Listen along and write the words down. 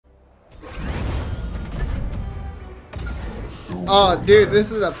Oh, dude,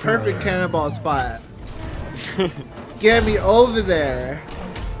 this is a perfect cannonball spot. Get me over there.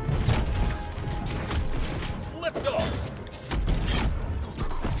 Lift off.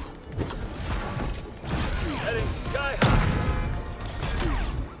 Heading sky high.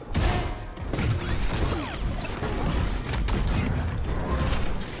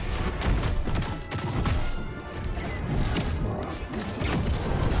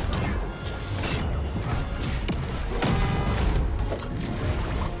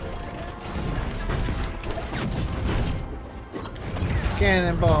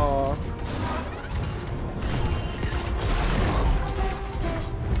 Cannonball.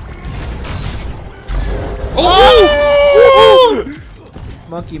 Oh!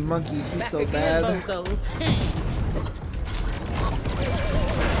 Monkey, he's so bad.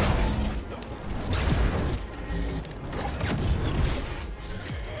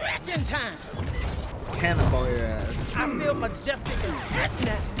 Stretching time. Cannonball your ass. I feel majestic as heck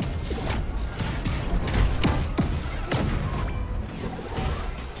now.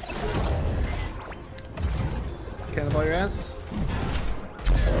 Cannonball your ass.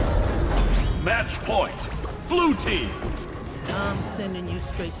 Match point. Blue team. I'm sending you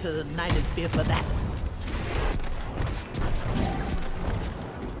straight to the nightosphere for that one.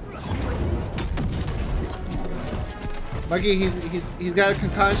 Monkey, he's got a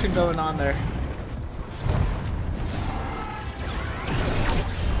concussion going on there.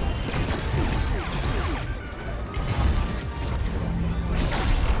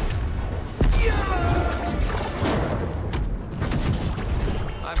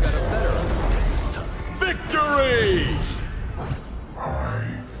 I've got a better idea this time. Victory!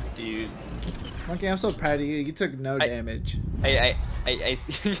 Dude. Monkey, I'm so proud of you. You took no damage. I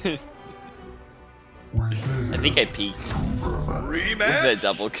think I peaked. Rematch. What's that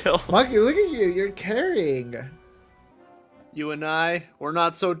double kill? Monkey, look at you. You're carrying. You and I, we're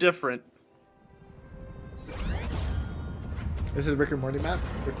not so different. This is Rick and Morty map.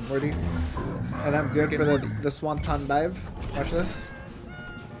 Rick and Morty. And I'm good for the Swanton dive. Watch this.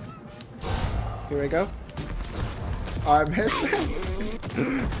 Here we go. Arm hit.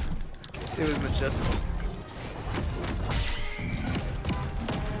 It was majestic.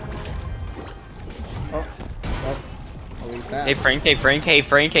 Oh. I'll leave that. Hey Frank, hey Frank, hey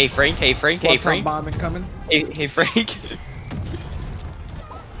Frank, hey Frank, hey Frank, hey Swanton Frank. bomb incoming. Hey Frank.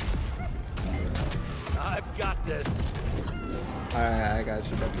 I've got this. Alright, I got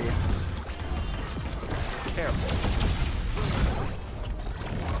you, Bucky. Careful.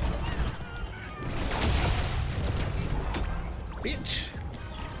 Bitch.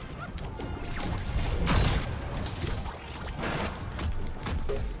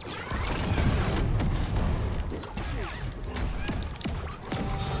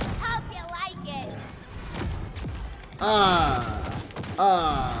 Hope you like it.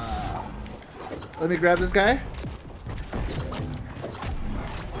 Let me grab this guy.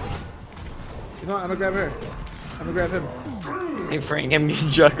 You know what? I'm gonna grab her. I'm gonna grab him. Hey Frank, I'm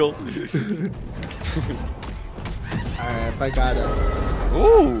getting juggled. Alright, if I got it.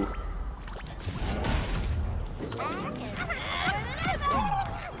 Ooh.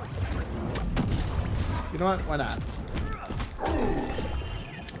 You know what? Why not?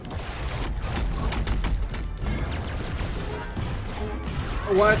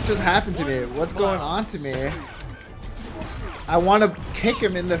 What just happened to me? What's going on to me? I want to kick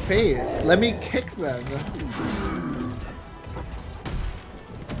him in the face. Let me kick them.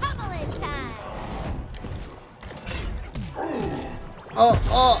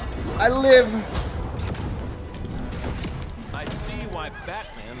 Oh, I live. I see why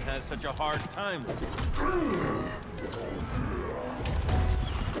Batman has such a hard time with it.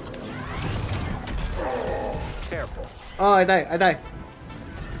 Careful. Oh, I die.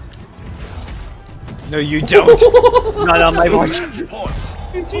 No, you don't. Not on my watch. Match point.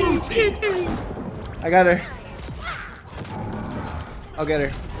 Blue team. I got her. I'll get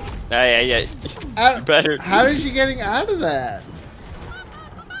her. Yeah. Out, Better. How is she getting out of that?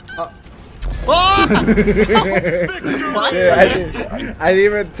 Oh! Dude, I didn't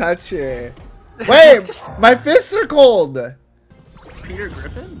even touch her. Wait, my fists are cold. Peter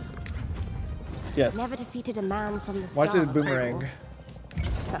Griffin? Yes. Never defeated a man from the Watch this start. boomerang.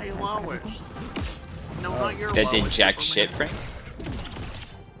 Hey, Lowish. No, not your That did Lowish, jack Superman. shit, Frank.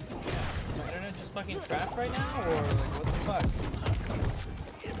 My internet just fucking trapped right now, or like, what the fuck?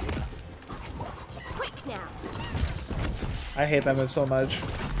 Quick now. I hate that move so much.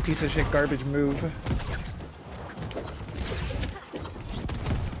 Piece of shit garbage move.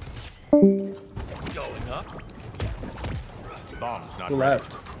 Going up. Bomb's not Who ready.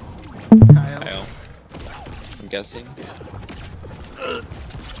 left? Kyle. Kyle. I'm guessing.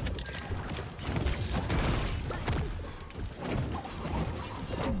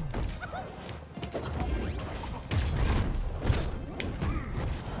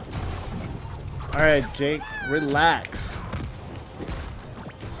 All right, Jake, relax.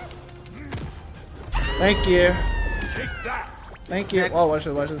 Thank you. Thank you. Next. Oh, watch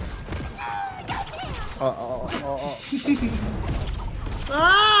this. Watch this. Oh.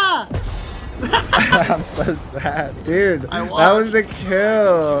 Ah! I'm so sad, dude. I That watched. was the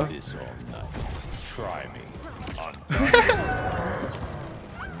kill. This all night. Try me.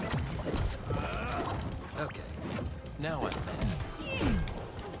 Okay. Now I'm mad.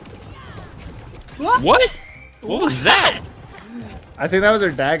 What? What was that? I think that was her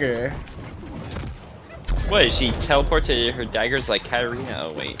dagger. What, is she teleported her daggers like Katarina?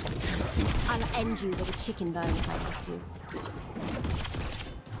 Oh, wait. I'll end you with a chicken bone if I have to.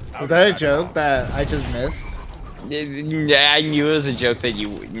 Was that a joke that I just missed? Yeah, I knew it was a joke that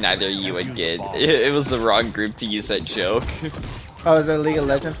neither of you would get. It was the wrong group to use that joke. Oh, is it League of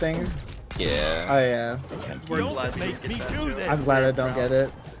Legends things? Yeah. Oh yeah. We're glad we Make get me that. do this. I'm glad I don't get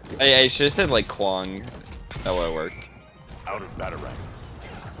it. I should have said like Kwong. That would have worked. Out of batarang.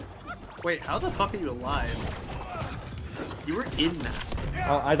 Wait, how the fuck are you alive? You were in that.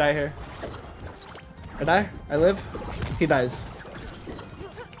 Oh, I die here. I die? I live? He dies.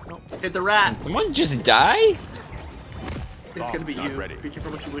 Hit the rat. Someone just die? It's gonna be Not you. ready. Be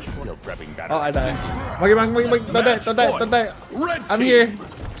careful what you wish for. Still prepping batarang. Oh, I die. Monkey, don't die, don't die, don't die. Red I'm team. here.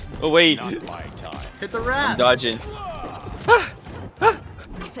 Oh, wait. Not my time. Hit the I'm rat. dodging.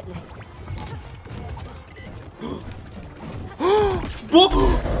 Effortless.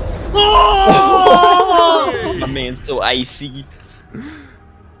 My man's so icy.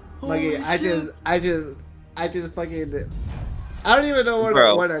 Monkey, I just fucking, I don't even know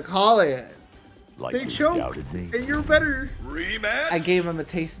Bro. what to call it. Like They you choked, doubted me. and you're better. Rematch? I gave him a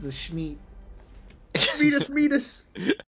taste of the schmeat. Meet us.